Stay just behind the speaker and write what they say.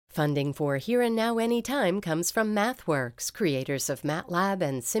Funding for Here and Now Anytime comes from MathWorks, creators of MATLAB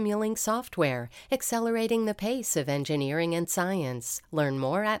and Simulink software, accelerating the pace of engineering and science. Learn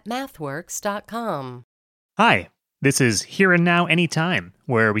more at mathworks.com. Hi, this is Here and Now Anytime,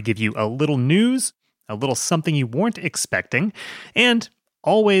 where we give you a little news, a little something you weren't expecting, and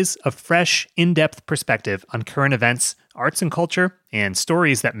always a fresh, in-depth perspective on current events, arts and culture, and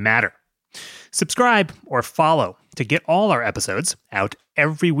stories that matter. Subscribe or follow to get all our episodes out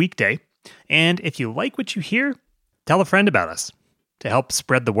every weekday. And if you like what you hear, tell a friend about us to help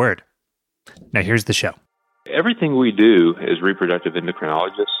spread the word. Now here's the show. Everything we do as reproductive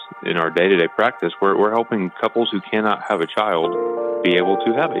endocrinologists in our day-to-day practice, we're helping couples who cannot have a child be able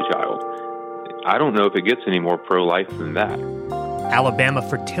to have a child. I don't know if it gets any more pro-life than that. Alabama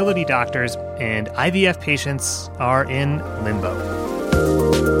fertility doctors and IVF patients are in limbo.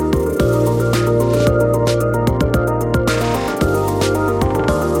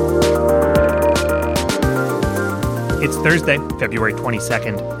 It's Thursday, February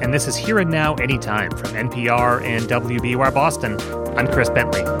 22nd, and this is Here and Now Anytime from NPR and WBUR Boston. I'm Chris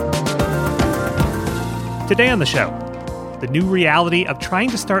Bentley. Today on the show, the new reality of trying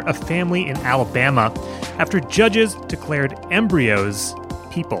to start a family in Alabama after judges declared embryos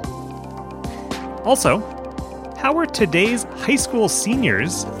people. Also, how are today's high school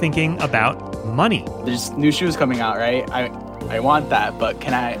seniors thinking about money? There's new shoes coming out, right? I want that, but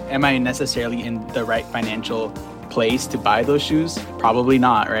am I necessarily in the right financial place to buy those shoes? Probably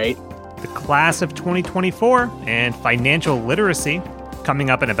not, right? The class of 2024 and financial literacy coming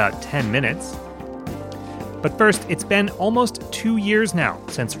up in about 10 minutes. But first, it's been almost 2 years now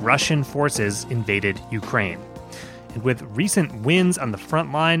since Russian forces invaded Ukraine. And with recent wins on the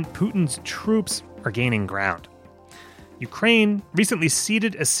front line, Putin's troops are gaining ground. Ukraine recently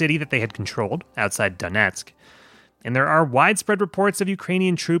ceded a city that they had controlled outside Donetsk. And there are widespread reports of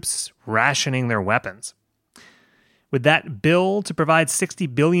Ukrainian troops rationing their weapons. With that bill to provide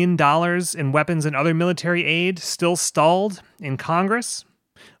 $60 billion in weapons and other military aid still stalled in Congress,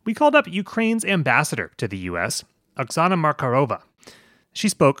 we called up Ukraine's ambassador to the U.S., Oksana Markarova. She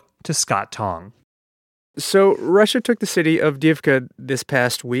spoke to Scott Tong. So Russia took the city of Avdiivka this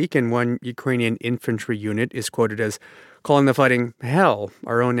past week, and one Ukrainian infantry unit is quoted as calling the fighting hell.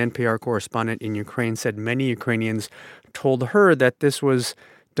 Our own NPR correspondent in Ukraine said many Ukrainians told her that this was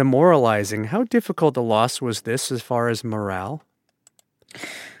demoralizing. How difficult a loss was this as far as morale?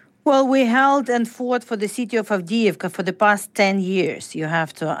 Well, we held and fought for the city of Avdiivka for the past 10 years. You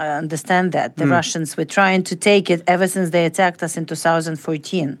have to understand that. The Russians were trying to take it ever since they attacked us in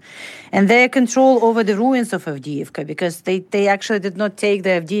 2014. And their control over the ruins of Avdiivka, because they actually did not take the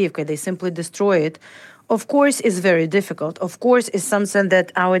Avdiivka, they simply destroyed it, of course, is very difficult. Of course, is something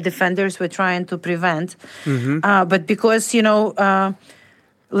that our defenders were trying to prevent. But because,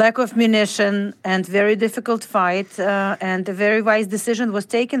 lack of munition and very difficult fight, and a very wise decision was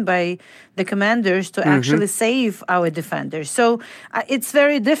taken by the commanders to actually save our defenders. So it's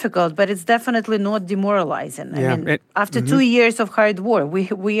very difficult, but it's definitely not demoralizing. Yeah. I mean, after 2 years of hard war,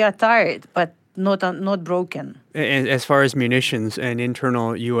 we are tired, but not broken. As far as munitions, an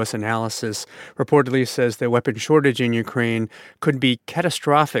internal U.S. analysis reportedly says the weapon shortage in Ukraine could be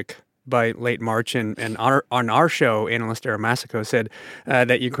catastrophic by late March, and on our show, analyst Ara Masako said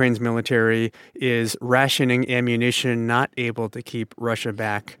that Ukraine's military is rationing ammunition, not able to keep Russia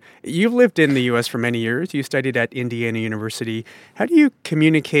back. You've lived in the U.S. for many years. You studied at Indiana University. How do you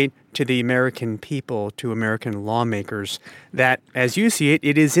communicate to the American people, to American lawmakers, that, as you see it,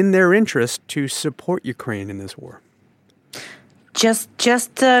 it is in their interest to support Ukraine in this war? Just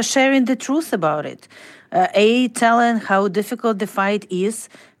sharing the truth about it. Telling how difficult the fight is,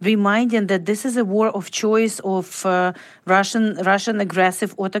 reminding that this is a war of choice of Russian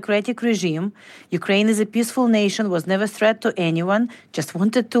aggressive autocratic regime. Ukraine is a peaceful nation, was never a threat to anyone, just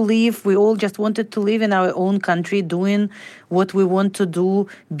wanted to live. We all just wanted to live in our own country, doing what we want to do,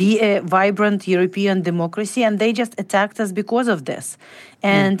 be a vibrant European democracy, and they just attacked us because of this.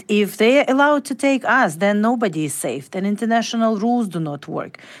 And if they are allowed to take us, then nobody is safe. Then international rules do not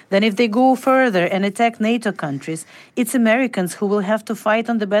work. Then if they go further and attack NATO countries, it's Americans who will have to fight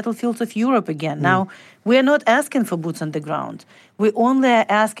on the battlefields of Europe again. Now, we are not asking for boots on the ground. We only are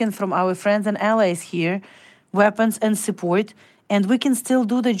asking from our friends and allies here weapons and support, and we can still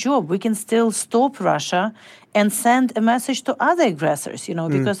do the job. We can still stop Russia and send a message to other aggressors,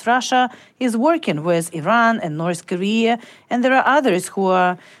 because Russia is working with Iran and North Korea, and there are others who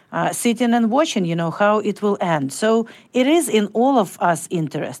are sitting and watching, how it will end. So it is in all of us'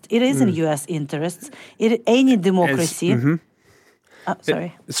 interest. It is in U.S. interests. Any democracy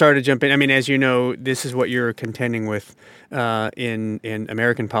Sorry. Sorry to jump in. I mean, as you know, this is what you're contending with in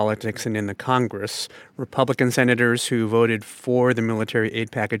American politics and in the Congress. Republican senators who voted for the military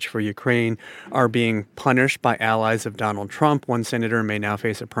aid package for Ukraine are being punished by allies of Donald Trump. One senator may now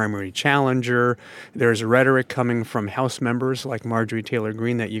face a primary challenger. There's rhetoric coming from House members like Marjorie Taylor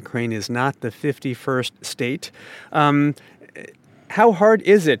Greene that Ukraine is not the 51st state. How hard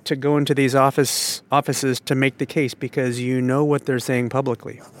is it to go into these offices to make the case because you know what they're saying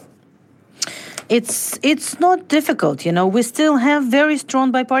publicly? It's not difficult, We still have very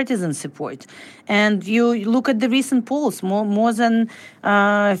strong bipartisan support. And you look at the recent polls, more than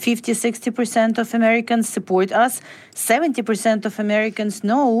 50-60% of Americans support us. 70% of Americans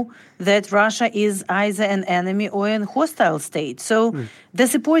know that Russia is either an enemy or a hostile state. So the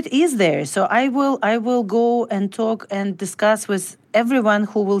support is there. So I will go and talk and discuss with everyone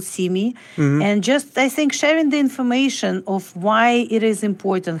who will see me. And just, I think, sharing the information of why it is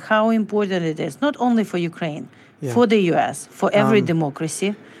important, how important it is, not only for Ukraine, for the U.S., for every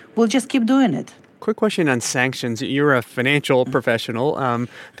democracy. We'll just keep doing it. Quick question on sanctions. You're a financial professional.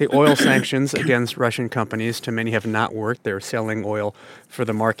 The oil sanctions against Russian companies, to many, have not worked. They're selling oil for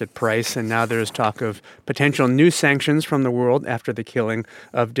the market price. And now there's talk of potential new sanctions from the world after the killing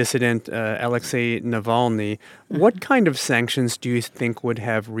of dissident Alexei Navalny. What kind of sanctions do you think would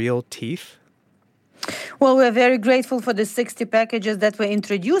have real teeth? Well, we're very grateful for the 60 packages that were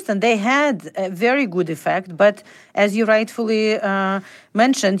introduced, and they had a very good effect. But as you rightfully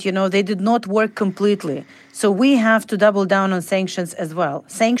mentioned, they did not work completely. So we have to double down on sanctions as well.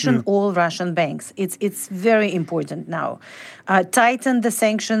 Sanction all Russian banks. It's very important now. Tighten the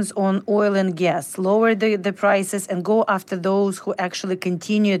sanctions on oil and gas. Lower the prices and go after those who actually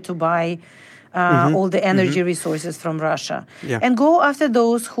continue to buy all the energy resources from Russia. And go after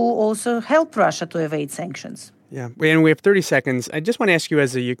those who also help Russia to evade sanctions. Yeah, and we have 30 seconds. I just want to ask you,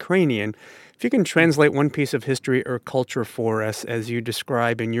 as a Ukrainian, if you can translate one piece of history or culture for us as you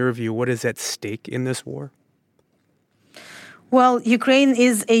describe, in your view, what is at stake in this war? Well, Ukraine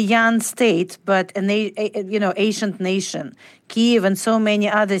is a young state, but an ancient nation. Kyiv and so many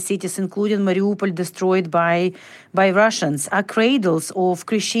other cities, including Mariupol, destroyed by Russians, are cradles of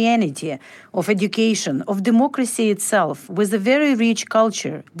Christianity, of education, of democracy itself, with a very rich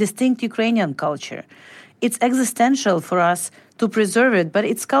culture, distinct Ukrainian culture. It's existential for us to preserve it, but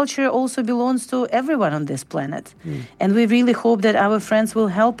its culture also belongs to everyone on this planet. And we really hope that our friends will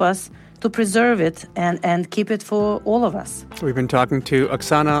help us to preserve it and keep it for all of us. We've been talking to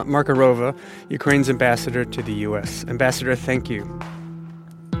Oksana Markarova, Ukraine's ambassador to the U.S. Ambassador, thank you.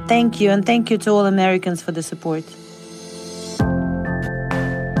 Thank you, and thank you to all Americans for the support.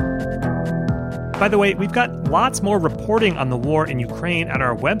 By the way, we've got lots more reporting on the war in Ukraine at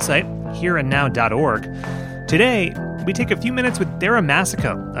our website, hereandnow.org. Today, we take a few minutes with Dara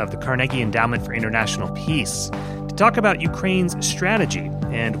Masako of the Carnegie Endowment for International Peace to talk about Ukraine's strategy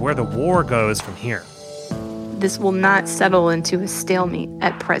and where the war goes from here. This will not settle into a stalemate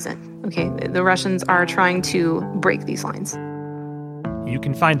at present. Okay, the Russians are trying to break these lines. You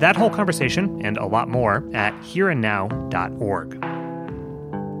can find that whole conversation and a lot more at hereandnow.org.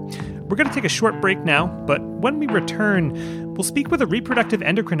 We're going to take a short break now, but when we return, we'll speak with a reproductive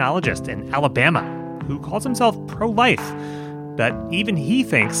endocrinologist in Alabama who calls himself pro-life. But even he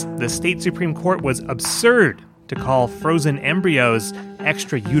thinks the state Supreme Court was absurd to call frozen embryos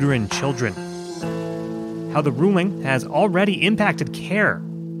extrauterine children. How the ruling has already impacted care.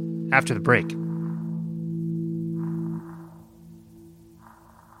 After the break.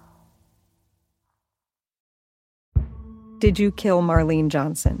 Did you kill Marlene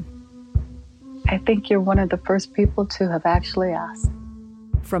Johnson? I think you're one of the first people to have actually asked.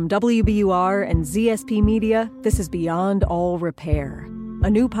 From WBUR and ZSP Media, this is Beyond All Repair, a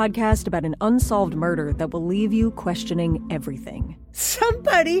new podcast about an unsolved murder that will leave you questioning everything.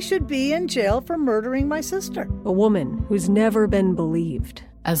 Somebody should be in jail for murdering my sister. A woman who's never been believed.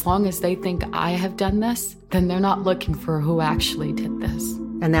 As long as they think I have done this, then they're not looking for who actually did this.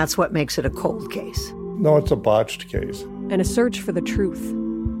 And that's what makes it a cold case. No, it's a botched case. And a search for the truth,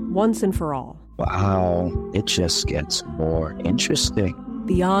 once and for all. Wow, it just gets more interesting.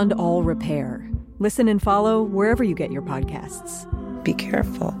 Beyond All Repair. Listen and follow wherever you get your podcasts. Be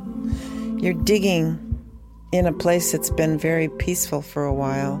careful. You're digging in a place that's been very peaceful for a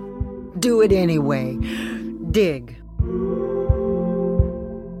while. Do it anyway. Dig.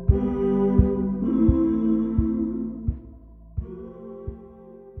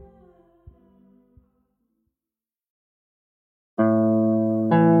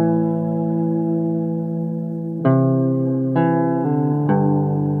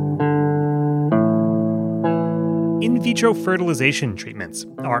 vitro fertilization treatments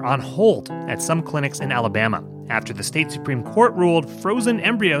are on hold at some clinics in Alabama after the state Supreme Court ruled frozen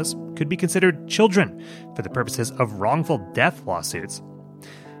embryos could be considered children for the purposes of wrongful death lawsuits.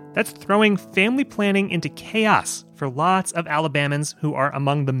 That's throwing family planning into chaos for lots of Alabamans who are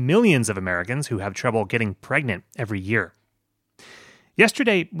among the millions of Americans who have trouble getting pregnant every year.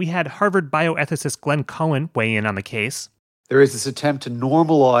 Yesterday, we had Harvard bioethicist Glenn Cohen weigh in on the case. There is this attempt to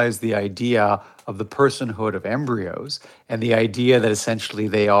normalize the idea of the personhood of embryos and the idea that essentially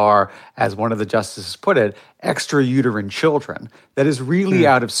they are, as one of the justices put it, extrauterine children. That is really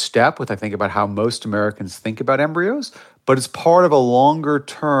out of step with, I think, about how most Americans think about embryos, but it's part of a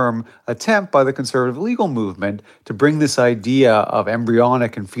longer-term attempt by the conservative legal movement to bring this idea of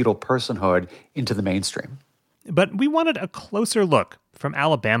embryonic and fetal personhood into the mainstream. But we wanted a closer look from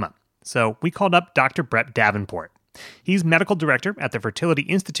Alabama, so we called up Dr. Brett Davenport. He's medical director at the Fertility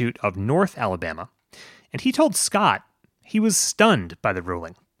Institute of North Alabama, and he told Scott he was stunned by the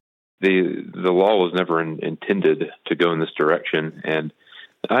ruling. The law was never intended to go in this direction, and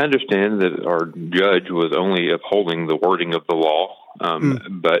I understand that our judge was only upholding the wording of the law,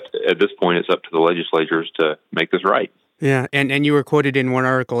 but at this point it's up to the legislatures to make this right. Yeah, and you were quoted in one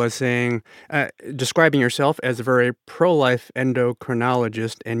article as saying, describing yourself as a very pro-life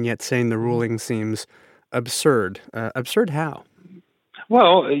endocrinologist, and yet saying the ruling seems absurd. Absurd how?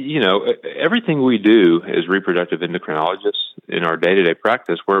 Well, everything we do as reproductive endocrinologists in our day-to-day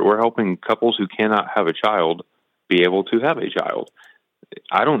practice, we're helping couples who cannot have a child be able to have a child.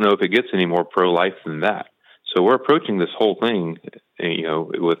 I don't know if it gets any more pro-life than that. So we're approaching this whole thing,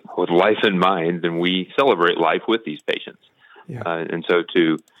 with life in mind, and we celebrate life with these patients. Yeah. And so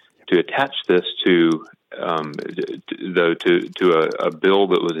to attach this to a bill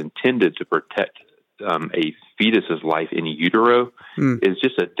that was intended to protect a fetus's life in utero is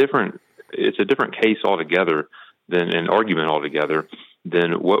just a different case altogether than an argument altogether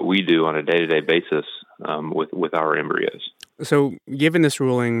than what we do on a day-to-day basis with our embryos. So given this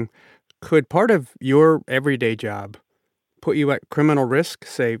ruling, could part of your everyday job put you at criminal risk,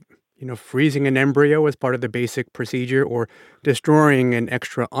 say, freezing an embryo as part of the basic procedure or destroying an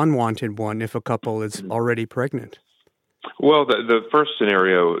extra unwanted one if a couple is already pregnant? Well, the first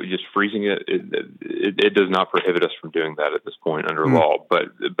scenario, just freezing it does not prohibit us from doing that at this point under law. But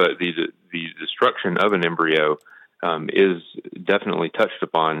the destruction of an embryo is definitely touched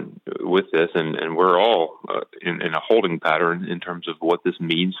upon with this, and we're all in a holding pattern in terms of what this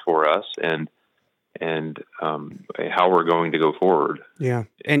means for us and how we're going to go forward. Yeah,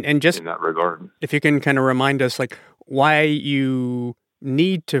 and just in that regard, if you can kind of remind us, like, why you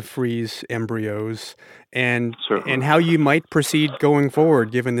need to freeze embryos and how you might proceed going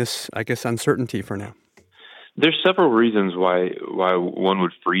forward, given this, I guess, uncertainty for now. There's several reasons why one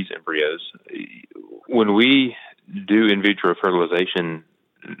would freeze embryos. When we do in vitro fertilization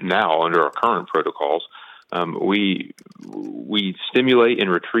now under our current protocols, we stimulate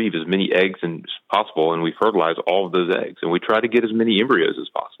and retrieve as many eggs as possible, and we fertilize all of those eggs, and we try to get as many embryos as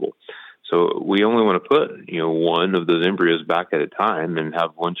possible. So we only want to put, one of those embryos back at a time and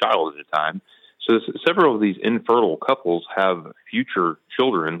have one child at a time. So several of these infertile couples have future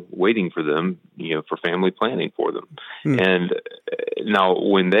children waiting for them, for family planning for them. And now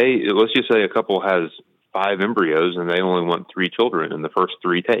let's just say a couple has 5 embryos and they only want 3 children in the first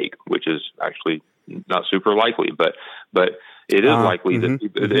 3 take, which is actually not super likely, but it is likely that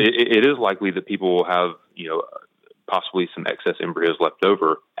it is likely that people will have, possibly some excess embryos left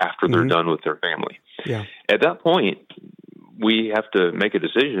over after they're done with their family. Yeah. At that point, we have to make a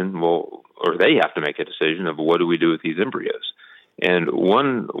decision, or they have to make a decision of what do we do with these embryos. And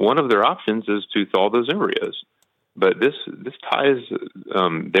one of their options is to thaw those embryos. But this ties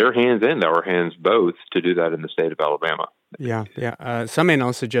their hands and our hands both to do that in the state of Alabama. Yeah. Some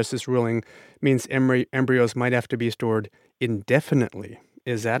analysts suggest this ruling means embryos might have to be stored indefinitely.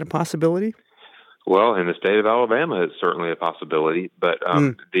 Is that a possibility? Well, in the state of Alabama, it's certainly a possibility. But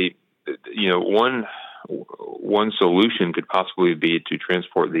one solution could possibly be to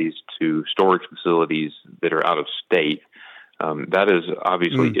transport these to storage facilities that are out of state. That is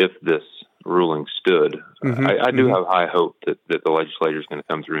obviously if this ruling stood. I do have high hope that the legislature is going to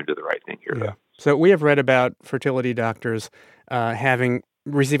come through and do the right thing here. Yeah. So we have read about fertility doctors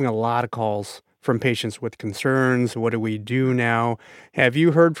receiving a lot of calls from patients with concerns. What do we do now? Have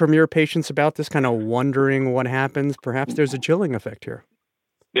you heard from your patients about this, kind of wondering what happens? Perhaps there's a chilling effect here.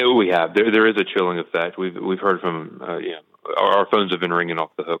 Yeah, we have. There is a chilling effect. We've heard from our phones have been ringing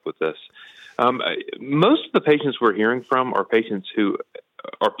off the hook with this. Most of the patients we're hearing from are patients who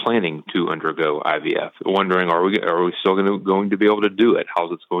are planning to undergo IVF, wondering are we still going to be able to do it?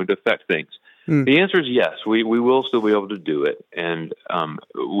 How's it going to affect things? The answer is yes. We will still be able to do it, and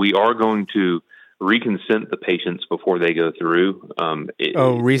we are going to reconsent the patients before they go through.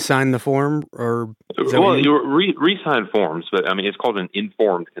 Re-sign the form, or you re-sign forms, but I mean it's called an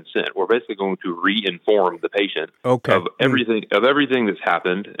informed consent. We're basically going to re-inform the patient of everything that's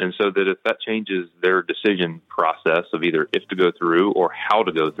happened, and so that if that changes their decision process of either if to go through or how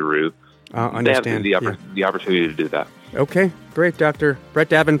to go through, they have the opportunity to do that. Okay, great, Dr. Brett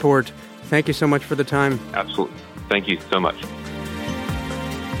Davenport. Thank you so much for the time. Absolutely. Thank you so much.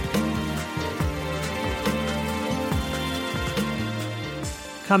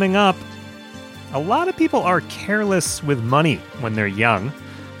 Coming up, a lot of people are careless with money when they're young,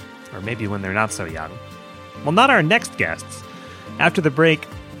 or maybe when they're not so young. Well, not our next guests. After the break,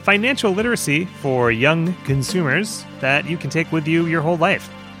 financial literacy for young consumers that you can take with you your whole life.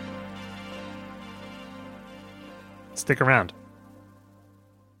 Stick around.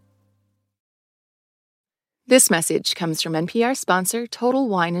 This message comes from NPR sponsor Total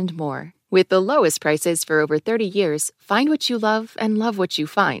Wine & More. With the lowest prices for over 30 years, find what you love and love what you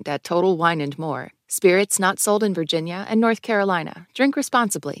find at Total Wine & More. Spirits not sold in Virginia and North Carolina. Drink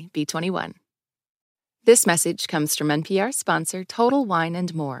responsibly. B21. This message comes from NPR sponsor Total Wine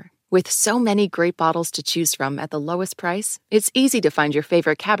 & More. With so many great bottles to choose from at the lowest price, it's easy to find your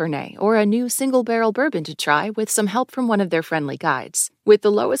favorite Cabernet or a new single-barrel bourbon to try with some help from one of their friendly guides. With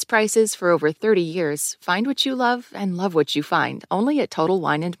the lowest prices for over 30 years, find what you love and love what you find only at Total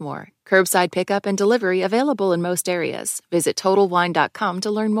Wine & More. Curbside pickup and delivery available in most areas. Visit TotalWine.com to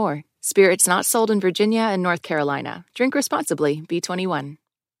learn more. Spirits not sold in Virginia and North Carolina. Drink responsibly. B21.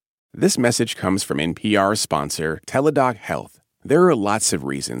 This message comes from NPR sponsor Teladoc Health. There are lots of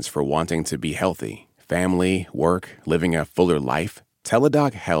reasons for wanting to be healthy. Family, work, living a fuller life.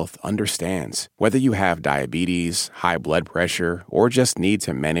 Teladoc Health understands. Whether you have diabetes, high blood pressure, or just need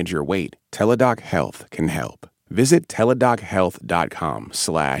to manage your weight, Teladoc Health can help. Visit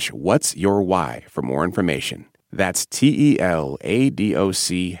teladochealth.com/whatsyourwhy for more information. That's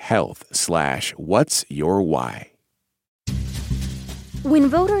TELADOC health/whatsyourwhy. When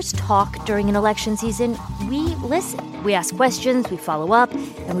voters talk during an election season, we listen. We ask questions, we follow up,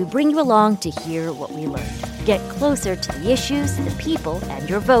 and we bring you along to hear what we learned. Get closer to the issues, the people, and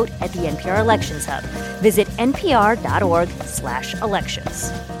your vote at the NPR Elections Hub. Visit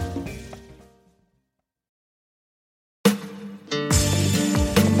npr.org/elections.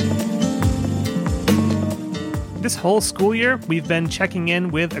 This whole school year, we've been checking in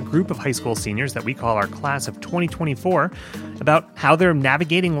with a group of high school seniors that we call our class of 2024 about how they're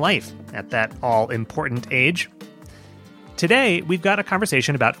navigating life at that all-important age. Today, we've got a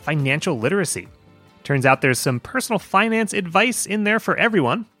conversation about financial literacy. Turns out there's some personal finance advice in there for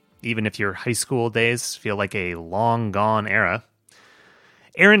everyone, even if your high school days feel like a long-gone era.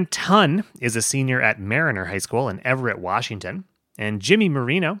 Aaron Tunn is a senior at Mariner High School in Everett, Washington, and Jimmy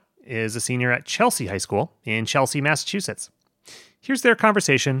Marino is a senior at Chelsea High School in Chelsea, Massachusetts. Here's their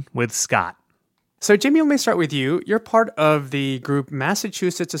conversation with Scott. So, Jimmy, let me start with you. You're part of the group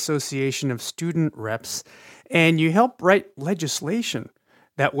Massachusetts Association of Student Reps, and you help write legislation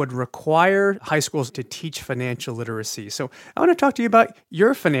that would require high schools to teach financial literacy. So I want to talk to you about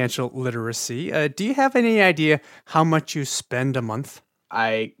your financial literacy. Do you have any idea how much you spend a month?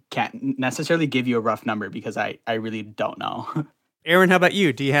 I can't necessarily give you a rough number because I really don't know. Aaron, how about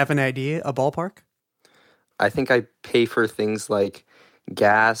you? Do you have an idea, a ballpark? I think I pay for things like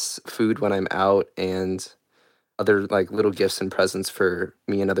gas, food when I'm out, and other like little gifts and presents for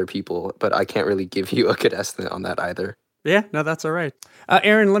me and other people. But I can't really give you a good estimate on that either. Yeah, no, that's all right.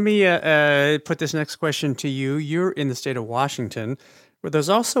 Aaron, let me put this next question to you. You're in the state of Washington, where there's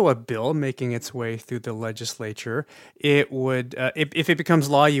also a bill making its way through the legislature. It would, if it becomes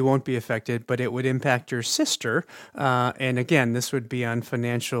law, you won't be affected, but it would impact your sister. And again, this would be on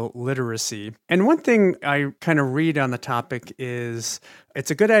financial literacy. And one thing I kind of read on the topic is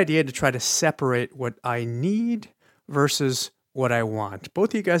it's a good idea to try to separate what I need versus what I want.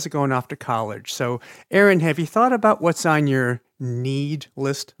 Both of you guys are going off to college. So, Aaron, have you thought about what's on your need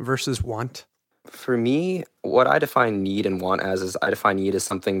list versus want? For me, what I define need and want as is I define need as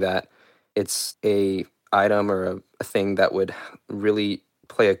something that it's a item or a thing that would really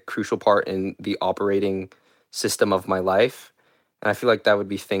play a crucial part in the operating system of my life. And I feel like that would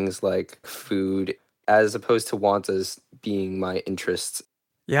be things like food, as opposed to want as being my interests.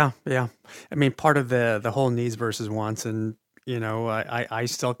 Yeah. I mean, part of the whole needs versus wants, and you know, I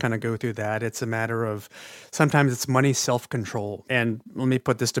still kind of go through that. It's a matter of sometimes it's money self-control. And let me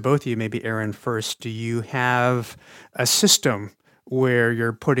put this to both of you, maybe Aaron first. Do you have a system where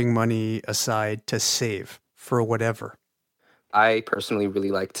you're putting money aside to save for whatever? I personally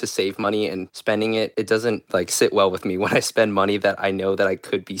really like to save money, and spending it doesn't like sit well with me when I spend money that I know that I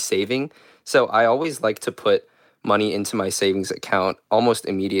could be saving. So I always like to put money into my savings account almost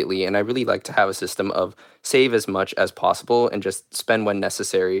immediately. And I really like to have a system of save as much as possible and just spend when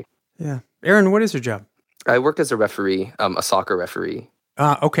necessary. Yeah. Aaron, what is your job? I work as a referee, a soccer referee.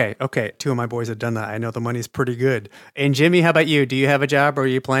 Okay. Two of my boys have done that. I know the money's pretty good. And Jimmy, how about you? Do you have a job or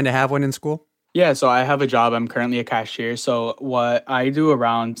you plan to have one in school? Yeah, so I have a job. I'm currently a cashier. So what I do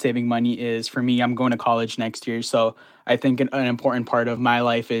around saving money is, for me, I'm going to college next year. So I think an important part of my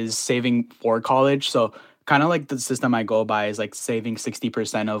life is saving for college. So kind of like the system I go by is like saving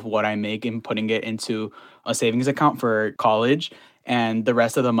 60% of what I make and putting it into a savings account for college. And the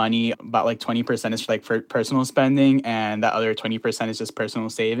rest of the money, about like 20% is like for personal spending, and that other 20% is just personal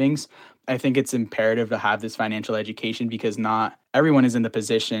savings. I think it's imperative to have this financial education because not everyone is in the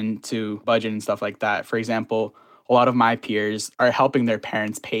position to budget and stuff like that. For example, a lot of my peers are helping their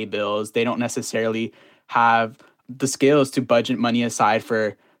parents pay bills. They don't necessarily have the skills to budget money aside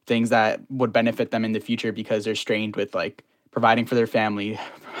for things that would benefit them in the future because they're strained with like providing for their family,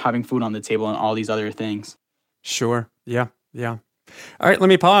 having food on the table, and all these other things. Sure. Yeah. All right, let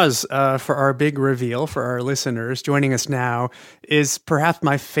me pause for our big reveal for our listeners. Joining us now is perhaps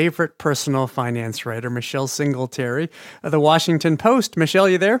my favorite personal finance writer, Michelle Singletary of the Washington Post. Michelle,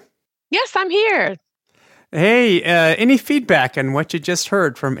 you there? Yes, I'm here. Hey, any feedback on what you just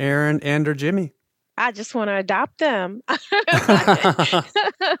heard from Aaron and or Jimmy? I just want to adopt them.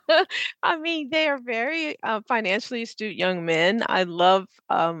 I mean, they are very financially astute young men. I love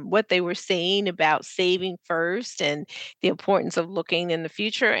what they were saying about saving first and the importance of looking in the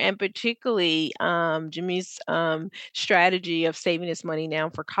future, and particularly Jimmy's strategy of saving his money now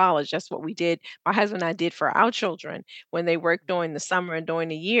for college. That's what we did. My husband and I did for our children when they worked during the summer and during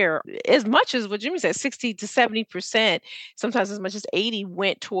the year. As much as what Jimmy said, 60 to 70%, sometimes as much as 80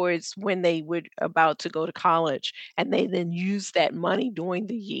 went towards when they would about to go to college, and they then use that money during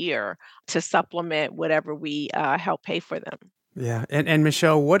the year to supplement whatever we help pay for them. Yeah. And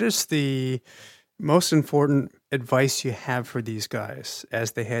Michelle, what is the most important advice you have for these guys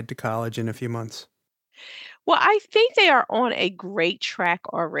as they head to college in a few months? Well, I think they are on a great track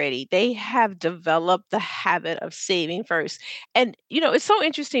already. They have developed the habit of saving first. And, it's so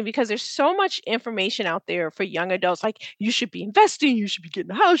interesting because there's so much information out there for young adults. Like, you should be investing, you should be getting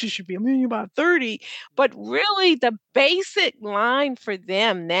a house, you should be a million by 30. But really, the basic line for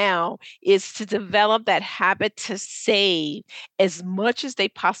them now is to develop that habit to save as much as they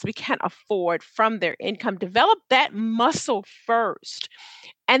possibly can afford from their income. Develop that muscle first.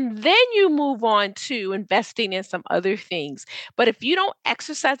 And then you move on to investing in some other things. But if you don't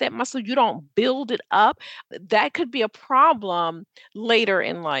exercise that muscle, you don't build it up, that could be a problem later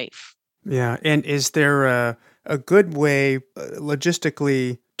in life. Yeah. And is there a good way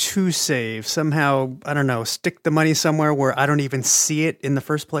logistically to save? Somehow, I don't know, stick the money somewhere where I don't even see it in the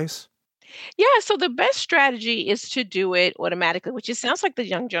first place? Yeah, so the best strategy is to do it automatically, which it sounds like the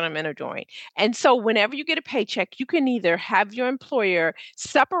young gentlemen are doing. And so whenever you get a paycheck, you can either have your employer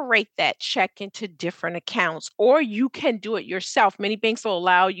separate that check into different accounts, or you can do it yourself. Many banks will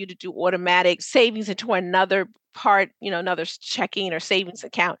allow you to do automatic savings into another part, another checking or savings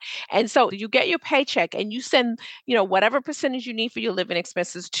account. And so you get your paycheck and you send, whatever percentage you need for your living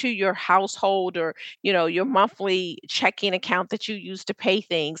expenses to your household or, your monthly checking account that you use to pay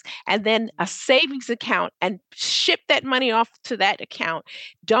things, and then a savings account, and ship that money off to that account.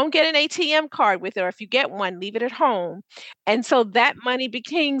 Don't get an ATM card with it, or if you get one, leave it at home. And so that money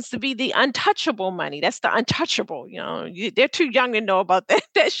begins to be the untouchable money. That's the untouchable, they're too young to know about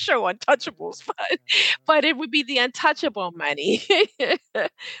that show Untouchables, but it would be the untouchable money.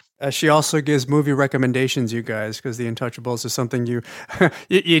 She also gives movie recommendations, you guys, because The Untouchables is something you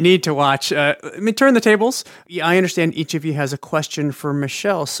you need to watch. Let me turn the tables. I understand each of you has a question for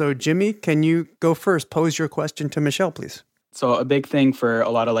Michelle. So, Jimmy, can you go first? Pose your question to Michelle, please. So a big thing for a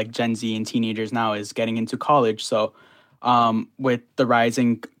lot of like Gen Z and teenagers now is getting into college. So with the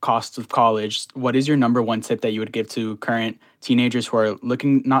rising costs of college, what is your number one tip that you would give to current teenagers who are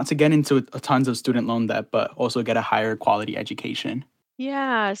looking not to get into tons of student loan debt, but also get a higher quality education?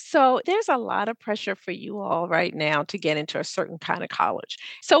 Yeah, so there's a lot of pressure for you all right now to get into a certain kind of college.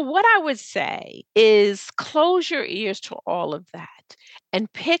 So what I would say is close your ears to all of that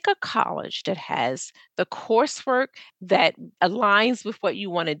and pick a college that has the coursework that aligns with what you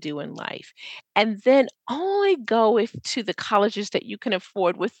want to do in life. And then only go to the colleges that you can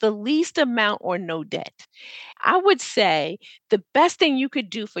afford with the least amount or no debt. I would say the best thing you could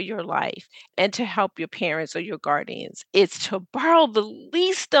do for your life and to help your parents or your guardians is to borrow the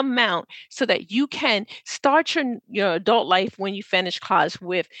least amount so that you can start your adult life when you finish college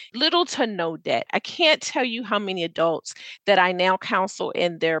with little to no debt. I can't tell you how many adults that I now counsel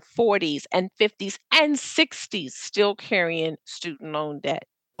in their 40s and 50s and 60s still carrying student loan debt.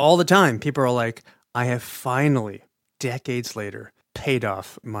 All the time, people are like, I have finally, decades later, paid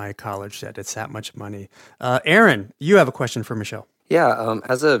off my college debt. It's that much money. Aaron, you have a question for Michelle. Yeah,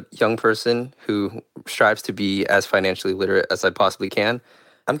 as a young person who strives to be as financially literate as I possibly can,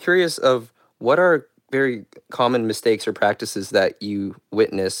 I'm curious of what are very common mistakes or practices that you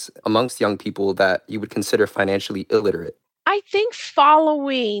witness amongst young people that you would consider financially illiterate? I think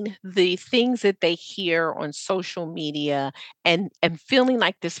following the things that they hear on social media and feeling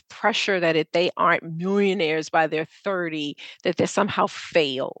like this pressure that if they aren't millionaires by their 30, that they somehow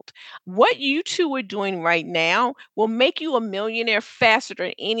failed. What you two are doing right now will make you a millionaire faster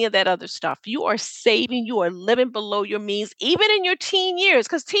than any of that other stuff. You are saving, you are living below your means, even in your teen years,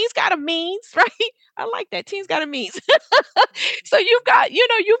 because teens got a means, right? I like that. Teens got a means. So you've got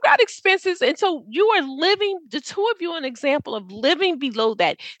expenses. And so you are living, the two of you, an example of living below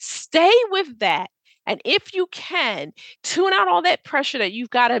that. Stay with that. And if you can, tune out all that pressure that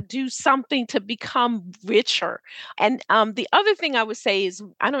you've got to do something to become richer. And the other thing I would say is,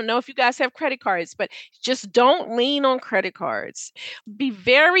 I don't know if you guys have credit cards, but just don't lean on credit cards. Be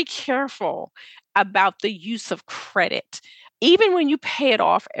very careful about the use of credit, even when you pay it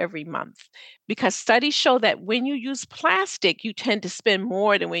off every month, because studies show that when you use plastic, you tend to spend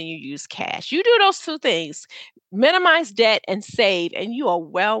more than when you use cash. You do those two things, minimize debt and save, and you are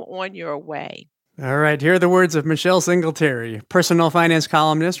well on your way. All right, here are the words of Michelle Singletary, personal finance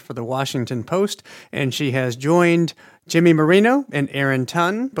columnist for the Washington Post, and she has joined Jimmy Marino and Aaron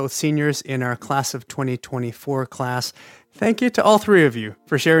Tunn, both seniors in our class of 2024 class. Thank you to all three of you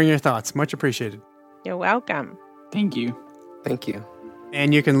for sharing your thoughts. Much appreciated. You're welcome. Thank you. Thank you.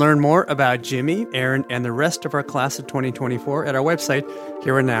 And you can learn more about Jimmy, Aaron, and the rest of our class of 2024 at our website,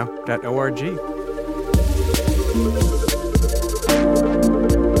 hereandnow.org.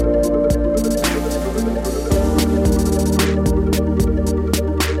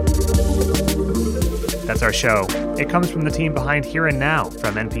 That's our show. It comes from the team behind Here and Now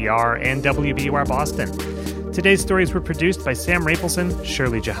from NPR and WBUR Boston. Today's stories were produced by Sam Rapelson,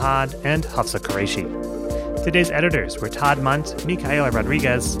 Shirley Jihad, and Hafsa Qureshi. Today's editors were Todd Munt, Micaela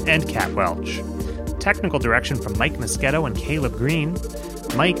Rodriguez, and Kat Welch. Technical direction from Mike Moschetto and Caleb Green.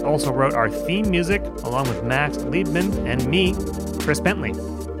 Mike also wrote our theme music, along with Max Liebman and me, Chris Bentley.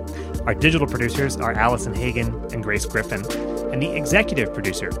 Our digital producers are Allison Hagen and Grace Griffin, and the executive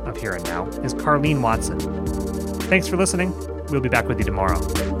producer of Here and Now is Carlene Watson. Thanks for listening. We'll be back with you tomorrow.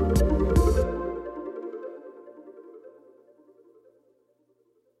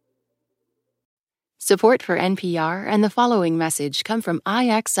 Support for NPR and the following message come from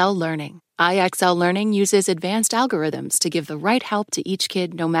IXL Learning. IXL Learning uses advanced algorithms to give the right help to each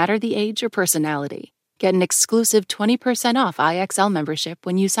kid, no matter the age or personality. Get an exclusive 20% off IXL membership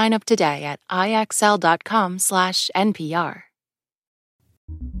when you sign up today at IXL.com/NPR.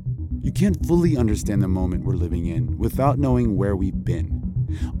 You can't fully understand the moment we're living in without knowing where we've been.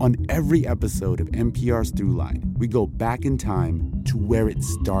 On every episode of NPR's Throughline, we go back in time to where it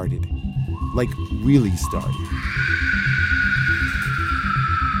started. Like, really started.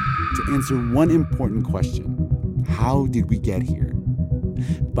 To answer one important question: how did we get here?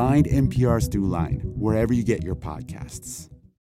 Find NPR's Throughline wherever you get your podcasts.